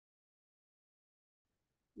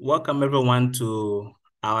Welcome everyone to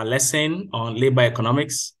our lesson on labor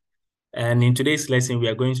economics. And in today's lesson, we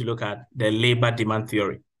are going to look at the labor demand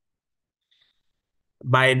theory.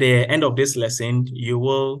 By the end of this lesson, you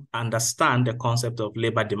will understand the concept of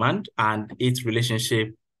labor demand and its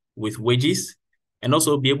relationship with wages, and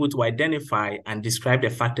also be able to identify and describe the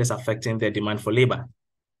factors affecting the demand for labor.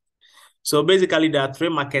 So basically, there are three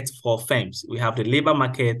markets for firms. We have the labor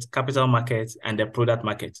market, capital market, and the product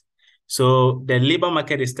market. So the labor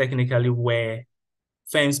market is technically where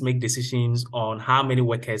firms make decisions on how many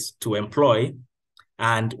workers to employ,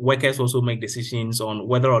 and workers also make decisions on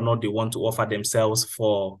whether or not they want to offer themselves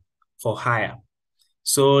for hire.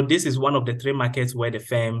 So this is one of the three markets where the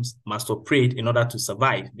firms must operate in order to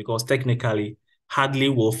survive, because technically, hardly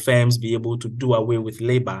will firms be able to do away with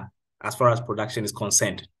labor as far as production is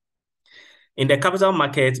concerned. In the capital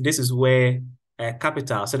market, this is where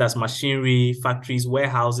capital, such as machinery, factories,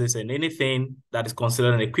 warehouses, and anything that is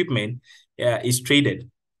considered an equipment is traded.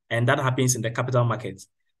 And that happens in the capital market.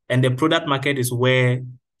 And the product market is where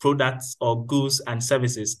products or goods and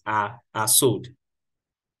services are sold.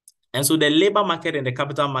 And so the labor market and the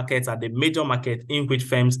capital markets are the major market in which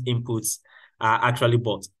firms' inputs are actually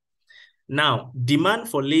bought. Now, demand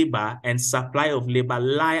for labor and supply of labor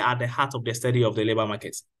lie at the heart of the study of the labor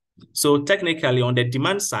markets. So technically, on the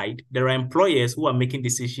demand side, there are employers who are making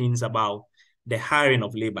decisions about the hiring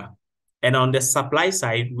of labor. And on the supply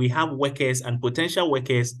side, we have workers and potential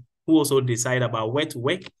workers who also decide about where to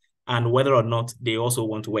work and whether or not they also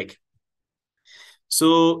want to work.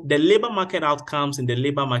 So the labor market outcomes in the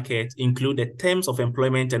labor market include the terms of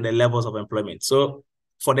employment and the levels of employment. So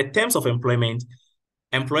for the terms of employment,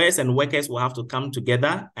 employers and workers will have to come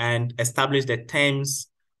together and establish the terms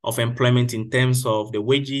of employment in terms of the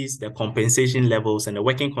wages, the compensation levels, and the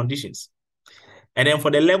working conditions. And then for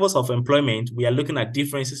the levels of employment, we are looking at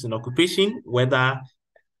differences in occupation, whether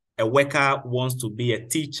a worker wants to be a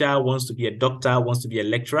teacher, wants to be a doctor, wants to be a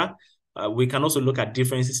lecturer. We can also look at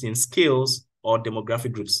differences in skills or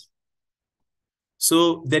demographic groups.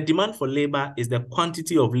 So the demand for labor is the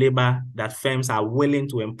quantity of labor that firms are willing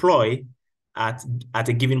to employ at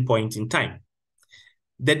a given point in time.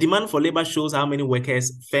 The demand for labor shows how many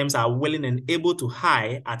workers firms are willing and able to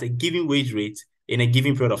hire at a given wage rate in a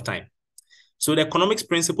given period of time. So the economics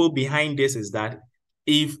principle behind this is that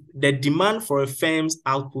if the demand for a firm's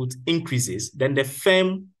output increases, then the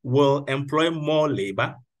firm will employ more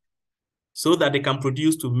labor so that they can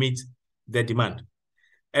produce to meet the demand.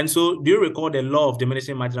 And so do you recall the law of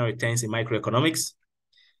diminishing marginal returns in microeconomics?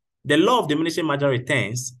 The law of diminishing marginal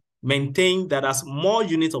returns maintain that as more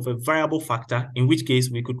units of a variable factor, in which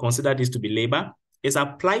case we could consider this to be labor, is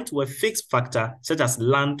applied to a fixed factor such as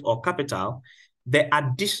land or capital, the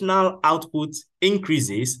additional output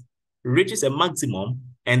increases, reaches a maximum,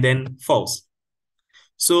 and then falls.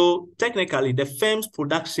 So technically, the firm's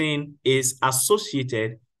production is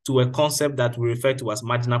associated to a concept that we refer to as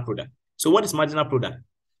marginal product. So what is marginal product?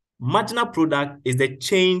 Marginal product is the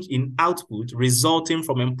change in output resulting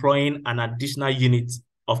from employing an additional unit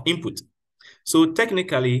of input. So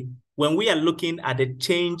technically, when we are looking at the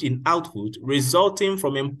change in output resulting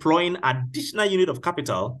from employing additional unit of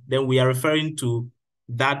capital, then we are referring to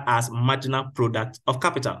that as marginal product of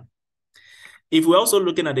capital. If we're also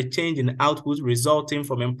looking at the change in output resulting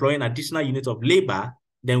from employing additional unit of labor,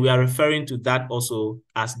 then we are referring to that also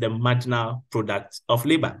as the marginal product of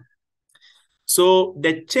labor. So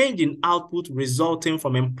the change in output resulting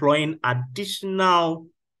from employing additional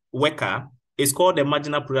worker is called the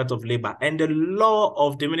marginal product of labor. And the law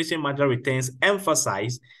of diminishing marginal returns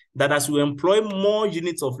emphasize that as we employ more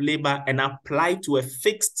units of labor and apply to a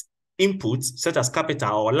fixed input, such as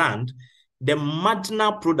capital or land, the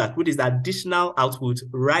marginal product, which is the additional output,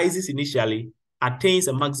 rises initially, attains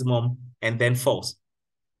a maximum, and then falls.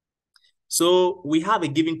 So we have a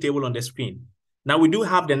given table on the screen. Now we do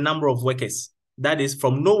have the number of workers. That is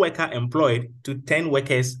from no worker employed to 10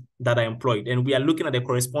 workers that are employed. And we are looking at the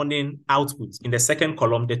corresponding outputs. In the second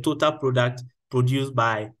column, the total product produced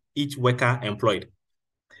by each worker employed.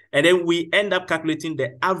 And then we end up calculating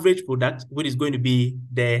the average product, which is going to be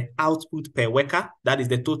the output per worker. That is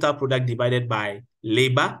the total product divided by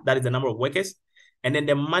labor. That is the number of workers. And then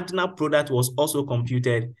the marginal product was also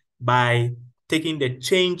computed by taking the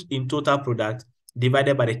change in total product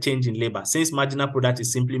divided by the change in labor. Since marginal product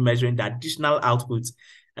is simply measuring the additional output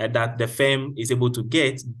that the firm is able to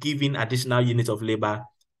get given additional units of labor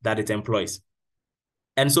that it employs.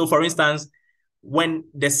 And so, for instance, when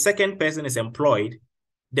the second person is employed,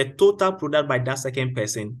 the total product by that second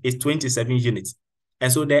person is 27 units.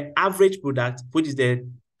 And so the average product, which is the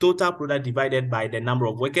total product divided by the number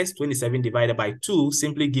of workers, 27 divided by 2,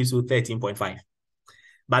 simply gives you 13.5.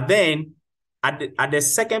 But then at the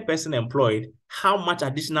second person employed, how much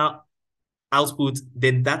additional output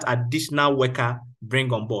did that additional worker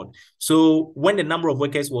bring on board? So when the number of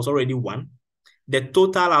workers was already 1, the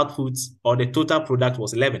total output or the total product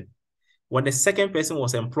was 11. When the second person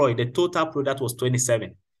was employed, the total product was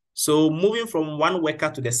 27. So moving from one worker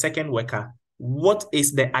to the second worker, what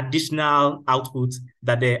is the additional output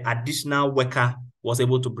that the additional worker was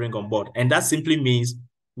able to bring on board? And that simply means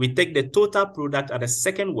we take the total product at the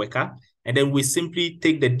second worker, and then we simply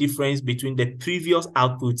take the difference between the previous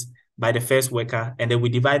output by the first worker, and then we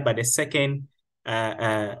divide by the second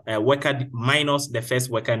worker minus the first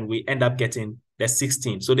worker, and we end up getting the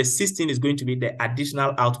 16. So the 16 is going to be the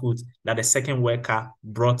additional output that the second worker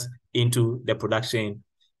brought into the production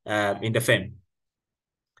in the firm.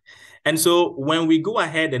 And so when we go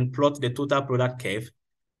ahead and plot the total product curve,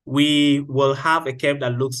 we will have a curve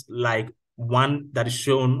that looks like one that is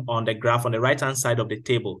shown on the graph on the right-hand side of the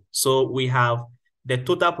table. So we have the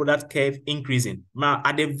total product curve increasing. Now,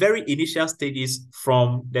 at the very initial stages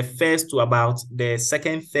from the first to about the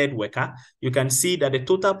second, third worker, you can see that the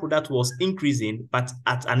total product was increasing, but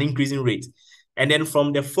at an increasing rate. And then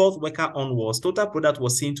from the fourth worker onwards, total product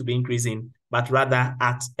was seen to be increasing, but rather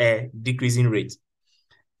at a decreasing rate.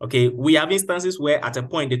 Okay, we have instances where at a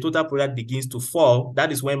point the total product begins to fall.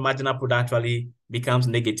 That is when marginal product actually becomes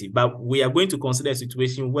negative. But we are going to consider a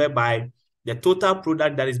situation whereby the total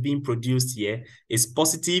product that is being produced here is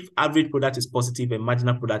positive, average product is positive, and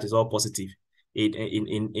marginal product is all positive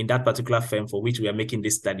in that particular firm for which we are making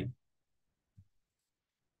this study.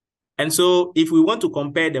 And so if we want to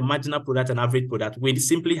compare the marginal product and average product, we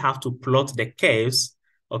simply have to plot the curves,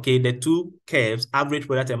 okay, the two curves, average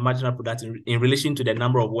product and marginal product in relation to the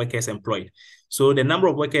number of workers employed. So the number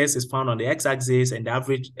of workers is found on the x-axis, and the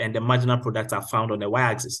average and the marginal products are found on the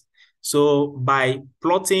y-axis. So by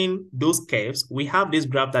plotting those curves, we have this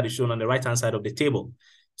graph that is shown on the right-hand side of the table.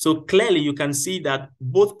 So clearly you can see that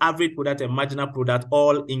both average product and marginal product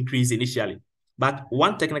all increase initially. But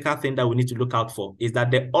one technical thing that we need to look out for is that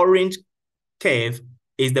the orange curve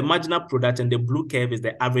is the marginal product and the blue curve is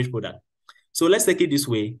the average product. So let's take it this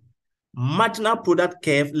way. Marginal product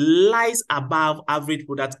curve lies above average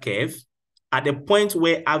product curve at the point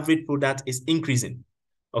where average product is increasing.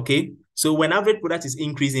 Okay, so when average product is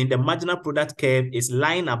increasing, the marginal product curve is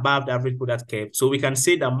lying above the average product curve. So we can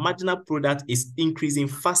say that marginal product is increasing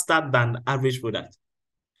faster than average product.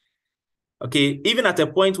 Okay, even at a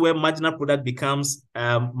point where marginal product becomes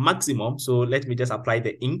maximum, so let me just apply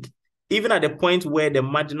the ink. Even at the point where the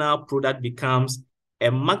marginal product becomes a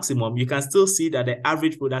maximum, you can still see that the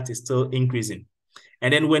average product is still increasing.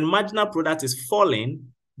 And then when marginal product is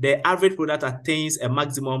falling, the average product attains a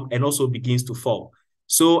maximum and also begins to fall.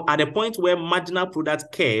 So at the point where marginal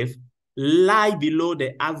product curve lie below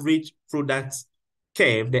the average product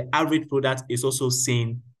curve, the average product is also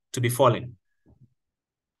seen to be falling.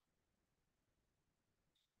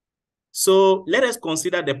 So let us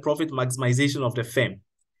consider the profit maximization of the firm.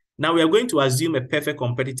 Now we are going to assume a perfect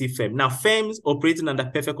competitive firm. Now firms operating under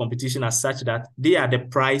perfect competition are such that they are the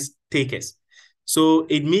price takers. So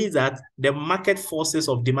it means that the market forces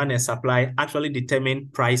of demand and supply actually determine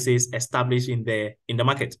prices established in the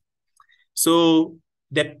market. So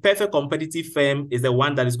the perfect competitive firm is the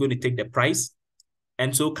one that is going to take the price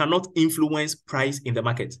and so cannot influence price in the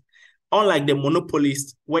market. Unlike the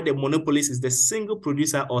monopolist, where the monopolist is the single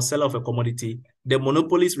producer or seller of a commodity, the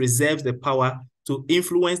monopolist reserves the power to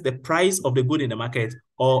influence the price of the good in the market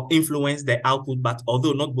or influence the output, but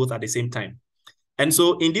although not both at the same time. And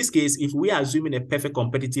so in this case, if we are assuming a perfect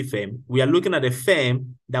competitive firm, we are looking at a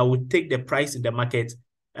firm that will take the price in the market,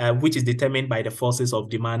 which is determined by the forces of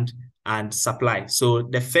demand and supply. So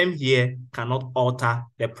the firm here cannot alter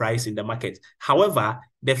the price in the market. However,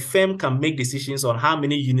 the firm can make decisions on how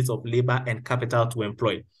many units of labor and capital to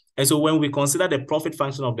employ. And so when we consider the profit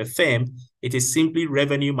function of the firm, it is simply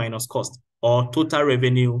revenue minus cost, or total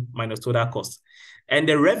revenue minus total cost. And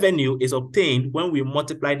the revenue is obtained when we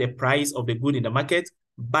multiply the price of the good in the market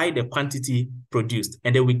by the quantity produced,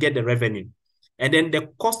 and then we get the revenue. And then the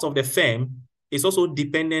cost of the firm is also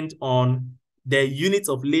dependent on the units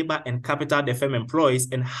of labor and capital the firm employs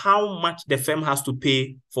and how much the firm has to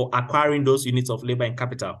pay for acquiring those units of labor and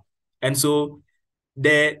capital. And so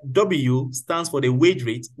the W stands for the wage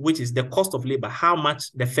rate, which is the cost of labor, how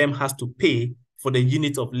much the firm has to pay for the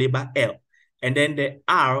unit of labor L. And then the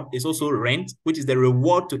R is also rent, which is the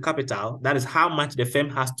reward to capital. That is how much the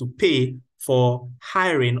firm has to pay for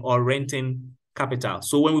hiring or renting capital.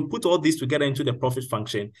 So when we put all these together into the profit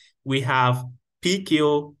function, we have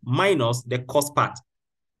PQ minus the cost part.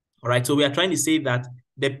 All right, so we are trying to say that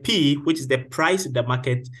the P, which is the price in the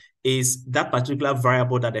market, is that particular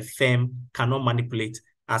variable that the firm cannot manipulate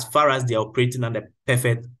as far as they're operating under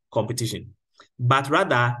perfect competition. But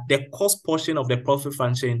rather, the cost portion of the profit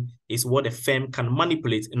function is what the firm can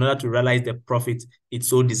manipulate in order to realize the profit it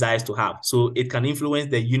so desires to have. So it can influence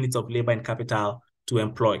the units of labor and capital to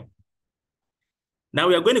employ. Now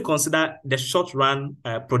we are going to consider the short-run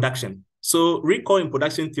production. So recall in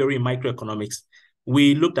production theory in microeconomics,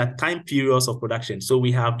 we looked at time periods of production. So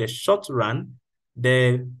we have the short run,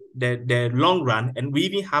 the long run, and we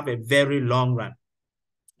even have a very long run.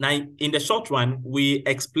 Now, in the short run, we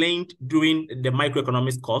explained during the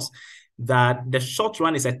microeconomics course that the short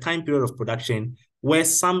run is a time period of production where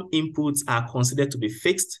some inputs are considered to be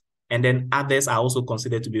fixed and then others are also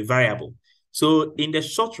considered to be variable. So in the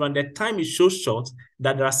short run, the time is so short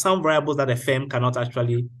that there are some variables that a firm cannot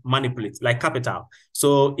actually manipulate, like capital.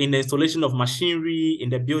 So in the installation of machinery, in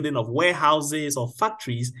the building of warehouses or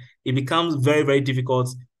factories, it becomes very, very difficult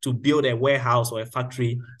to build a warehouse or a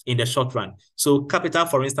factory in the short run. So capital,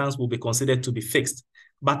 for instance, will be considered to be fixed.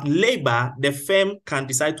 But labor, the firm can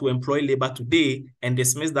decide to employ labor today and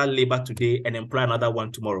dismiss that labor today and employ another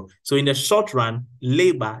one tomorrow. So in the short run,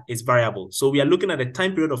 labor is variable. So we are looking at a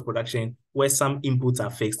time period of production where some inputs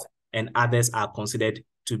are fixed and others are considered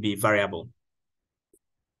to be variable.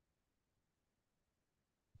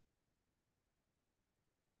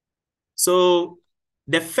 So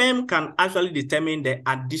the firm can actually determine the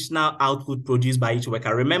additional output produced by each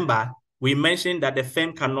worker. Remember, we mentioned that the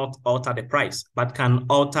firm cannot alter the price, but can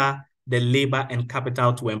alter the labor and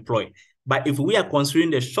capital to employ. But if we are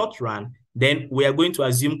considering the short run, then we are going to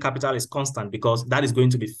assume capital is constant because that is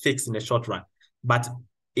going to be fixed in the short run. But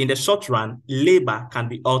in the short run, labor can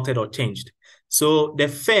be altered or changed. So the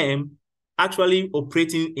firm actually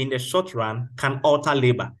operating in the short run can alter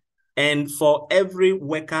labor. And for every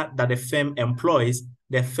worker that the firm employs,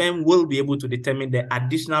 the firm will be able to determine the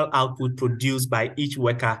additional output produced by each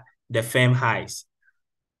worker the firm hires.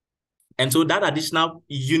 And so that additional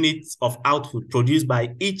units of output produced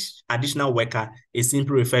by each additional worker is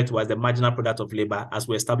simply referred to as the marginal product of labor, as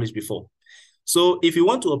we established before. So if you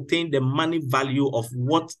want to obtain the money value of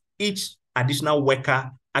what each additional worker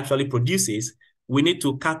actually produces, we need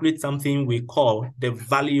to calculate something we call the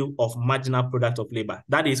value of marginal product of labor.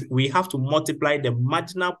 That is, we have to multiply the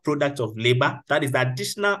marginal product of labor, that is the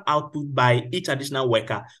additional output by each additional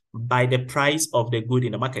worker, by the price of the good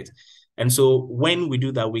in the market. And so when we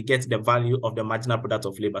do that, we get the value of the marginal product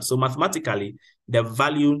of labor. So mathematically, the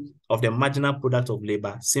value of the marginal product of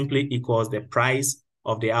labor simply equals the price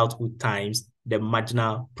of the output times the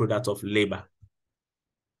marginal product of labor.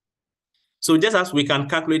 So just as we can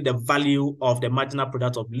calculate the value of the marginal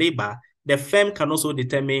product of labor, the firm can also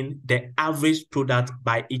determine the average product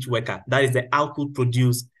by each worker. That is the output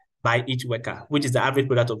produced by each worker, which is the average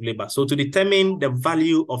product of labor. So to determine the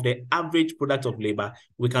value of the average product of labor,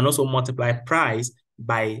 we can also multiply price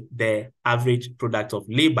by the average product of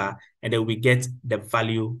labor, and then we get the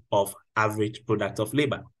value of average product of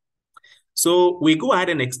labor. So we go ahead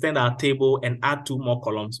and extend our table and add two more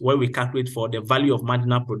columns where we calculate for the value of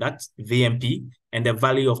marginal product, VMP, and the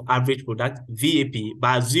value of average product, VAP,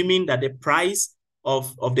 by assuming that the price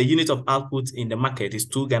of the unit of output in the market is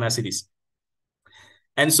 2 Ghana cedis.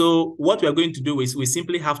 And so what we are going to do is we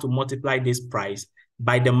simply have to multiply this price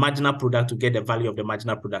by the marginal product to get the value of the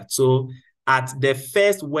marginal product. So at the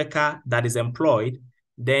first worker that is employed,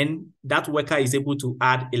 then that worker is able to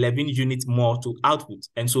add 11 units more to output.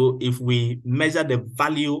 And so if we measure the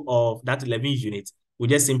value of that 11 units, we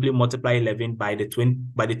just simply multiply 11 by the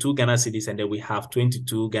 2 Ghana cedis, and then we have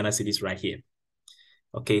 22 Ghana cedis right here.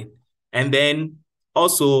 Okay. And then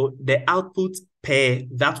also the output per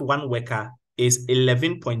that one worker is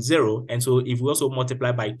 11.0. And so if we also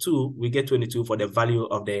multiply by 2, we get 22 for the value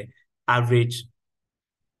of the average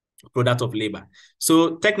product of labor.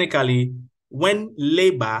 So technically, when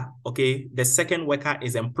labor, okay, the second worker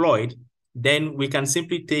is employed, then we can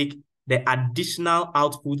simply take the additional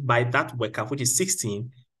output by that worker, which is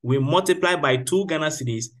 16, we multiply by 2 Ghana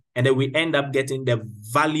cedis, and then we end up getting the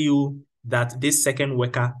value that this second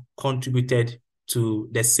worker contributed to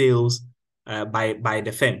the sales by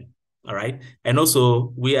the firm, all right? And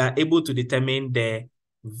also, we are able to determine the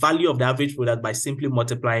value of the average product by simply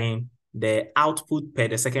multiplying the output per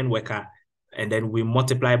the second worker, and then we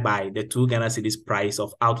multiply by the 2 Ghana cedis price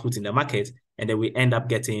of output in the market, and then we end up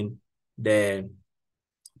getting the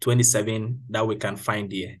 27 that we can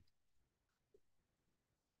find here.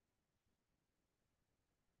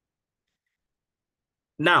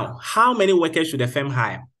 Now, how many workers should a firm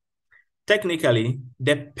hire? Technically,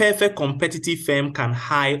 the perfect competitive firm can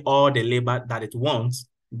hire all the labor that it wants,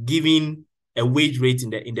 given a wage rate in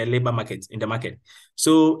the labor market, in the market.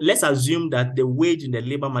 So let's assume that the wage in the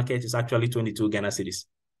labor market is actually 22 Ghana cedis.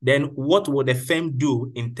 Then what will the firm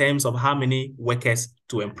do in terms of how many workers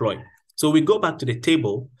to employ? So we go back to the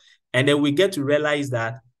table, and then we get to realize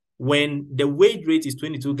that when the wage rate is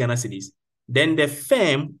 22 Ghana cedis, then the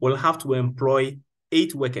firm will have to employ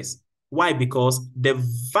 8 workers. Why? Because the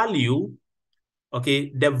value,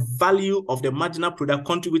 okay, the value of the marginal product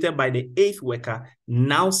contributed by the 8th worker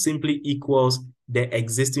now simply equals the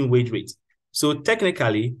existing wage rate. So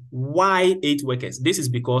technically, why 8 workers? This is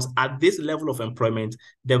because at this level of employment,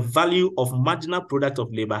 the value of marginal product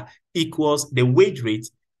of labor equals the wage rate,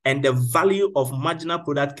 and the value of marginal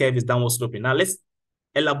product curve is downward sloping. Now let's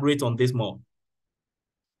elaborate on this more.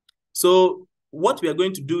 So what we are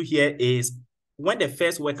going to do here is when the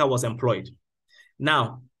first worker was employed,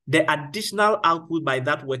 now the additional output by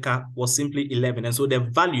that worker was simply 11, and so the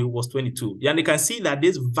value was 22. And you can see that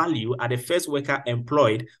this value at the first worker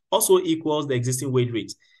employed also equals the existing wage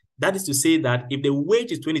rate. That is to say that if the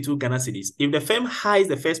wage is 22 Ghana cedis, if the firm hires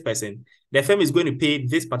the first person, the firm is going to pay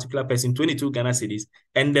this particular person 22 Ghana cedis,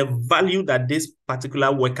 and the value that this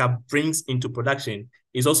particular worker brings into production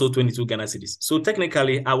is also 22 Ghana cedis. So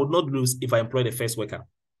technically, I would not lose if I employ the first worker.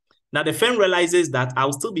 Now, the firm realizes that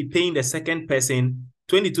I'll still be paying the second person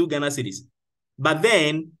 22 Ghana cedis, but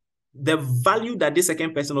then the value that this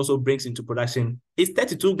second person also brings into production is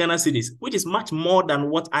 32 Ghana cedis, which is much more than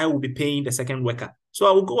what I will be paying the second worker. So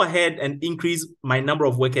I will go ahead and increase my number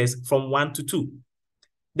of workers from 1 to 2.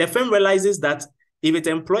 The firm realizes that if it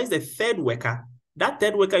employs the third worker, that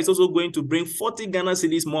third worker is also going to bring 40 Ghana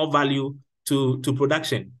cedis more value to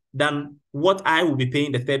production than what I will be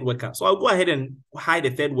paying the third worker. So I'll go ahead and hire the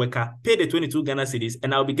third worker, pay the 22 Ghana cedis,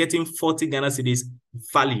 and I'll be getting 40 Ghana cedis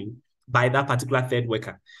value by that particular third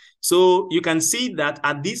worker. So you can see that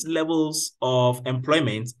at these levels of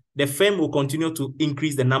employment, the firm will continue to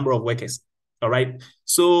increase the number of workers. All right.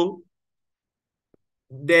 So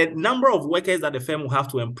the number of workers that the firm will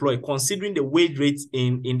have to employ, considering the wage rates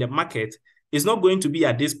in the market, is not going to be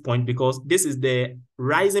at this point, because this is the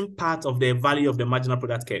rising part of the value of the marginal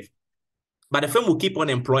product curve. But the firm will keep on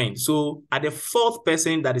employing. So at the 4th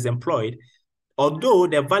person that is employed, although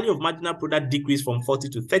the value of marginal product decreased from 40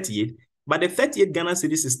 to 38, but the 38 Ghana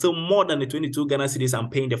cedis is still more than the 22 Ghana cedis I'm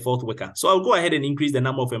paying the 4th worker. So I'll go ahead and increase the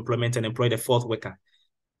number of employment and employ the 4th worker.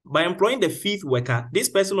 By employing the 5th worker, this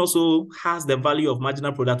person also has the value of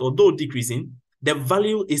marginal product, although decreasing, the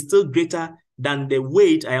value is still greater than the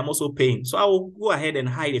wage I am also paying. So I will go ahead and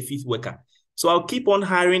hire the 5th worker. So I'll keep on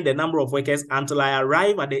hiring the number of workers until I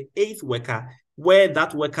arrive at the 8th worker, where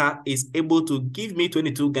that worker is able to give me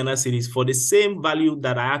 22 Ghana cedis for the same value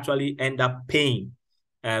that I actually end up paying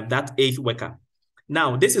that 8th worker.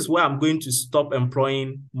 Now, this is where I'm going to stop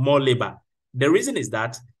employing more labor. The reason is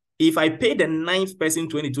that if I pay the 9th person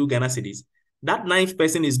 22 Ghana cedis, that 9th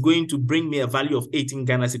person is going to bring me a value of 18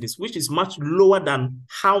 Ghana cedis, which is much lower than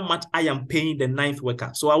how much I am paying the 9th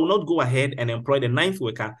worker. So I will not go ahead and employ the 9th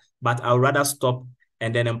worker, but I'll rather stop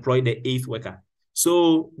and then employ the 8th worker.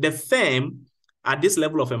 So the firm at this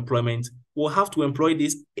level of employment will have to employ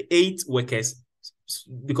these 8 workers,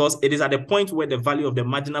 because it is at the point where the value of the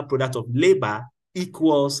marginal product of labor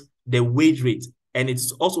equals the wage rate. And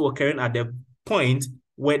it's also occurring at the point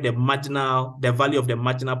where the value of the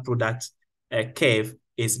marginal product curve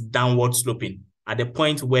is downward sloping, at the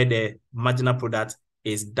point where the marginal product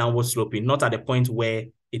is downward sloping, not at the point where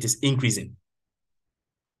it is increasing.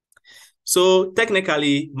 So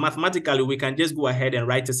technically, mathematically, we can just go ahead and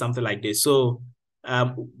write it something like this. So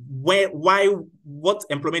what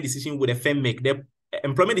employment decision would a firm make? The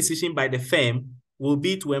employment decision by the firm will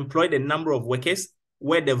be to employ the number of workers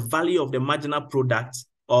where the value of the marginal product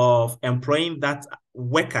of employing that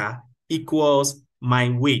worker equals my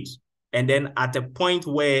wage. And then at a point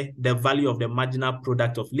where the value of the marginal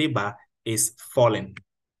product of labor is falling.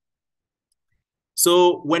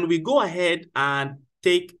 So when we go ahead and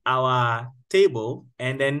take our table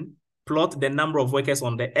and then plot the number of workers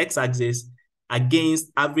on the x-axis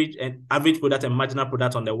against average product and marginal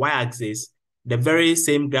product on the y-axis, the very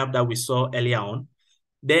same graph that we saw earlier on,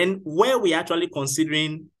 then where we actually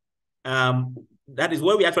considering that is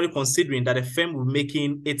where we're actually considering that a firm will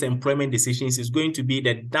making its employment decisions is going to be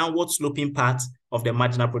the downward sloping part of the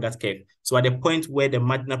marginal product curve. So at the point where the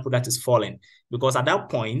marginal product is falling, because at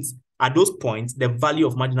those points, the value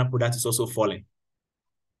of marginal product is also falling.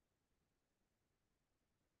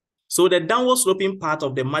 So the downward sloping part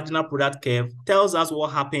of the marginal product curve tells us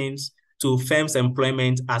what happens to firms'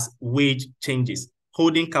 employment as wage changes,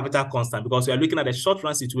 holding capital constant, because we are looking at a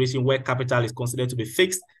short-run situation where capital is considered to be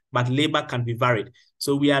fixed, but labor can be varied.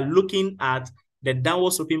 So we are looking at the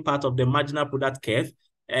downward sloping part of the marginal product curve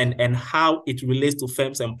and how it relates to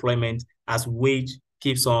firms' employment as wage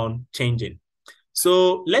keeps on changing.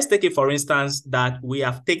 So let's take it, for instance, that we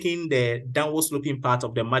have taken the downward sloping part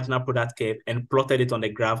of the marginal product curve and plotted it on the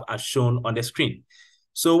graph as shown on the screen.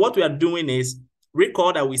 So what we are doing is,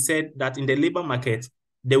 recall that we said that in the labor market,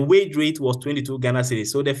 the wage rate was 22 Ghana cedis.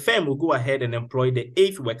 So the firm will go ahead and employ the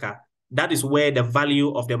 8th worker. That is where the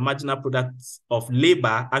value of the marginal product of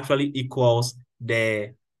labor actually equals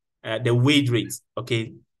the wage rate.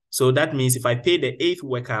 Okay, so that means if I pay the 8th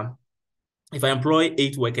worker, if I employ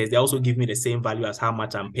 8 workers, they also give me the same value as how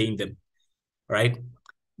much I'm paying them, right?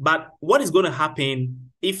 But what is going to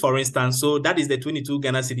happen if, for instance, so that is the 22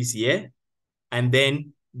 Ghana cedis here, and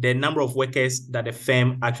then the number of workers that the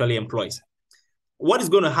firm actually employs. What is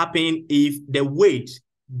going to happen if the wage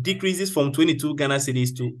decreases from 22 Ghana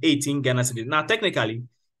cedis to 18 Ghana cedis? Now, technically,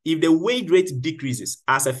 if the wage rate decreases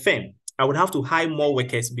as a firm, I would have to hire more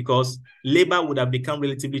workers because labor would have become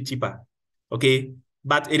relatively cheaper, okay?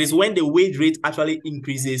 But it is when the wage rate actually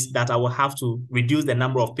increases that I will have to reduce the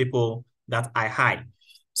number of people that I hire.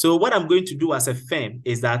 So what I'm going to do as a firm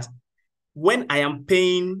is that when I am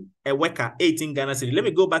paying a worker 18 Ghana cedis, let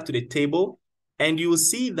me go back to the table, and you will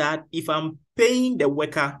see that if I'm paying the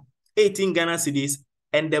worker 18 Ghana cedis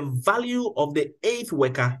and the value of the 8th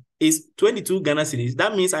worker is 22 Ghana cedis,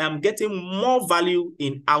 that means I am getting more value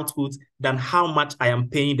in output than how much I am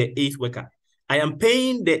paying the 8th worker. I am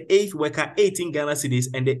paying the 8th worker 18 Ghana cedis,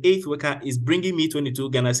 and the 8th worker is bringing me 22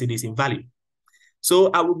 Ghana cedis in value. So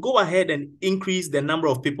I will go ahead and increase the number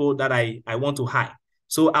of people that I want to hire.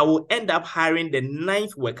 So I will end up hiring the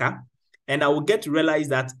 9th worker, and I will get to realize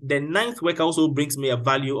that the 9th worker also brings me a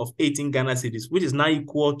value of 18 Ghana cedis, which is now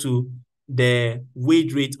equal to the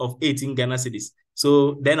wage rate of 18 Ghana cedis.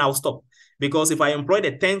 So then I'll stop. Because if I employ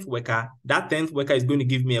the 10th worker, that 10th worker is going to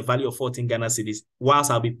give me a value of 14 Ghana cedis, whilst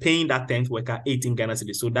I'll be paying that 10th worker 18 Ghana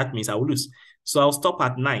cedis. So that means I will lose. So I'll stop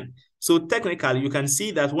at 9. So technically, you can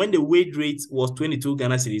see that when the wage rate was 22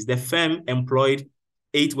 Ghana cedis, the firm employed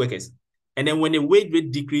 8 workers. And then when the wage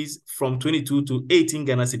rate decreased from 22 to 18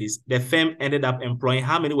 Ghana cedis, the firm ended up employing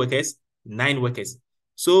how many workers? 9 workers.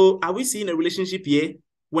 So are we seeing a relationship here?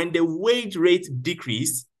 When the wage rate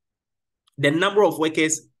decreased, the number of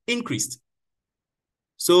workers increased.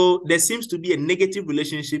 So there seems to be a negative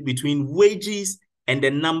relationship between wages and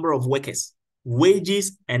the number of workers,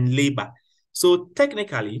 wages and labor. So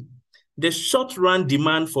technically, the short-run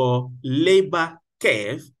demand for labor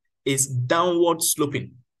curve is downward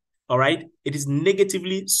sloping, all right? It is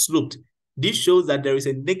negatively sloped. This shows that there is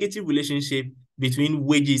a negative relationship between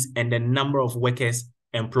wages and the number of workers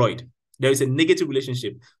employed. There is a negative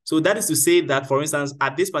relationship. So that is to say that, for instance,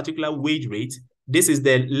 at this particular wage rate, this is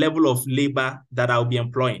the level of labor that I'll be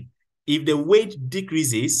employing. If the wage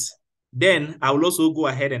decreases, then I will also go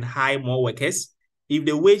ahead and hire more workers. If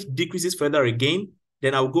the wage decreases further again,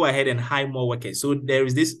 then I'll go ahead and hire more workers. So there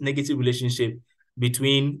is this negative relationship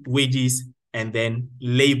between wages and then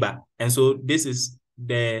labor. And so this is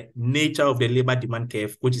the nature of the labor demand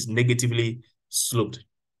curve, which is negatively sloped.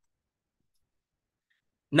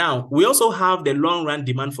 Now, we also have the long-run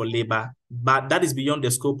demand for labor, but that is beyond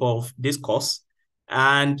the scope of this course.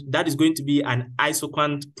 And that is going to be an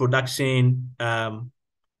isoquant production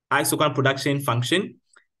function.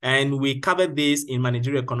 And we covered this in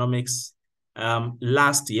managerial economics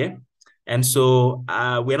last year. And so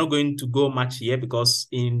we're not going to go much here because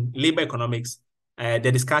in labor economics, the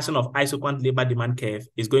discussion of isoquant labor demand curve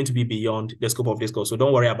is going to be beyond the scope of this course. So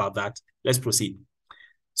don't worry about that. Let's proceed.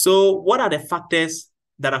 So what are the factors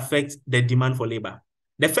that affect the demand for labor?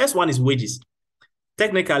 The first one is wages.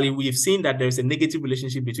 Technically, we've seen that there is a negative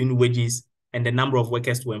relationship between wages and the number of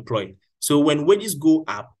workers to employ. So when wages go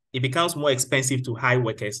up, it becomes more expensive to hire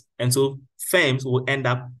workers. And so firms will end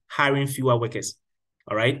up hiring fewer workers.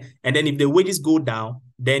 All right. And then if the wages go down,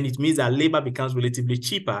 then it means that labor becomes relatively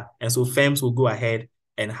cheaper. And so firms will go ahead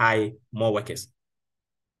and hire more workers.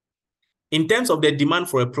 In terms of the demand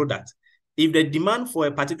for a product, if the demand for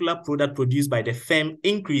a particular product produced by the firm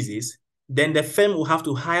increases, then the firm will have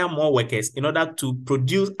to hire more workers in order to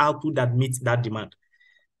produce output that meets that demand.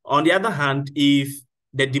 On the other hand, if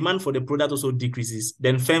the demand for the product also decreases,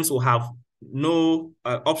 then firms will have no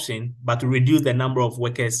option but to reduce the number of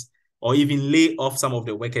workers or even lay off some of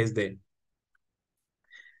the workers there.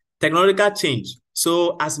 Technological change.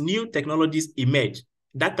 So as new technologies emerge,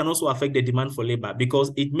 that can also affect the demand for labor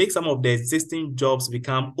because it makes some of the existing jobs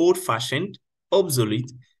become old-fashioned,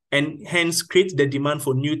 obsolete, and hence create the demand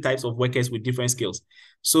for new types of workers with different skills.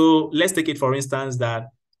 So let's take it, for instance, that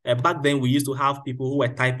back then we used to have people who were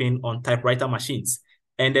typing on typewriter machines.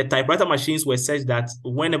 And the typewriter machines were such that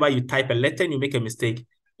whenever you type a letter and you make a mistake,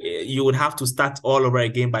 you would have to start all over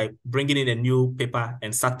again by bringing in a new paper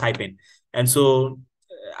and start typing. And so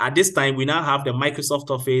at this time, we now have the Microsoft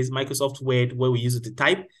Office, Microsoft Word, where we use it to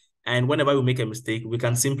type. And whenever we make a mistake, we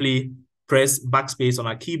can simply press backspace on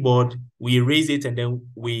our keyboard, we erase it, and then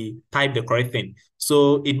we type the correct thing.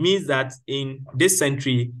 So it means that in this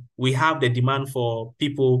century, we have the demand for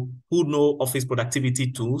people who know office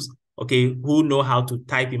productivity tools, okay, who know how to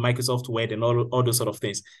type in Microsoft Word and all those sort of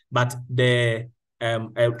things. But the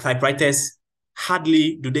typewriters,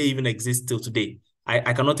 hardly do they even exist till today.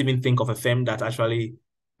 I cannot even think of a firm that actually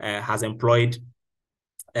has employed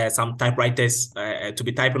some typewriters to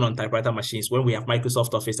be typing on typewriter machines when we have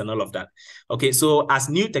Microsoft Office and all of that. Okay, so as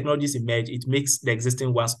new technologies emerge, it makes the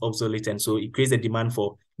existing ones obsolete, and so it creates a demand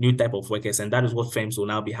for new type of workers, and that is what firms will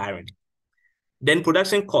now be hiring. Then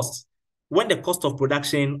production costs. When the cost of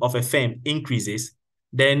production of a firm increases,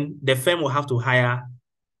 then the firm will have to hire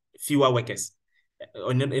fewer workers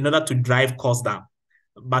in order to drive costs down.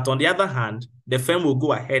 But on the other hand, the firm will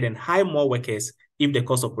go ahead and hire more workers if the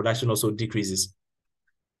cost of production also decreases.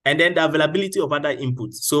 And then the availability of other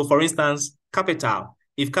inputs. So for instance, capital.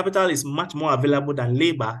 If capital is much more available than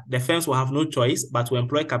labor, the firms will have no choice but to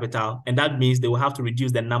employ capital, and that means they will have to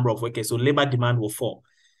reduce the number of workers, so labor demand will fall.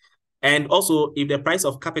 And also, if the price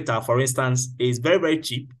of capital, for instance, is very, very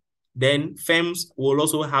cheap, then firms will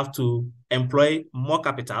also have to employ more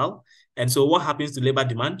capital. And so what happens to labor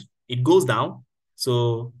demand? It goes down.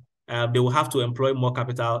 So they will have to employ more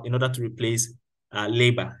capital in order to replace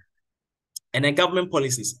labor. And then government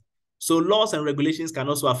policies. So laws and regulations can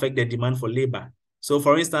also affect the demand for labor. So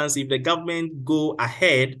for instance, if the government go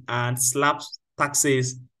ahead and slaps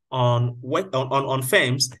taxes on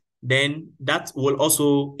firms, then that will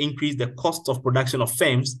also increase the cost of production of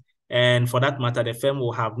firms. And for that matter, the firm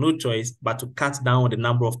will have no choice but to cut down the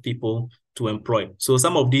number of people to employ. So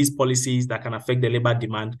some of these policies that can affect the labor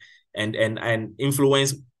demand and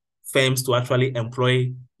influence firms to actually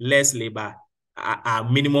employ less labor are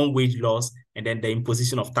minimum wage laws and then the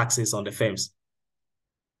imposition of taxes on the firms.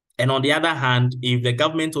 And on the other hand, if the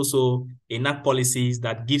government also enact policies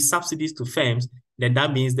that give subsidies to firms, then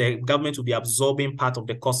that means the government will be absorbing part of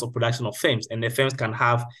the cost of production of firms, and the firms can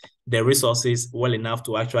have the resources well enough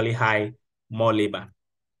to actually hire more labor.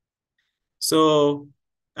 So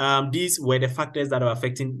these were the factors that are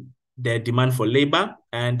affecting the demand for labor,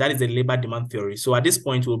 and that is the labor demand theory. So at this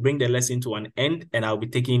point, we'll bring the lesson to an end, and I'll be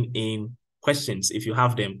taking in questions if you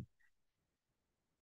have them.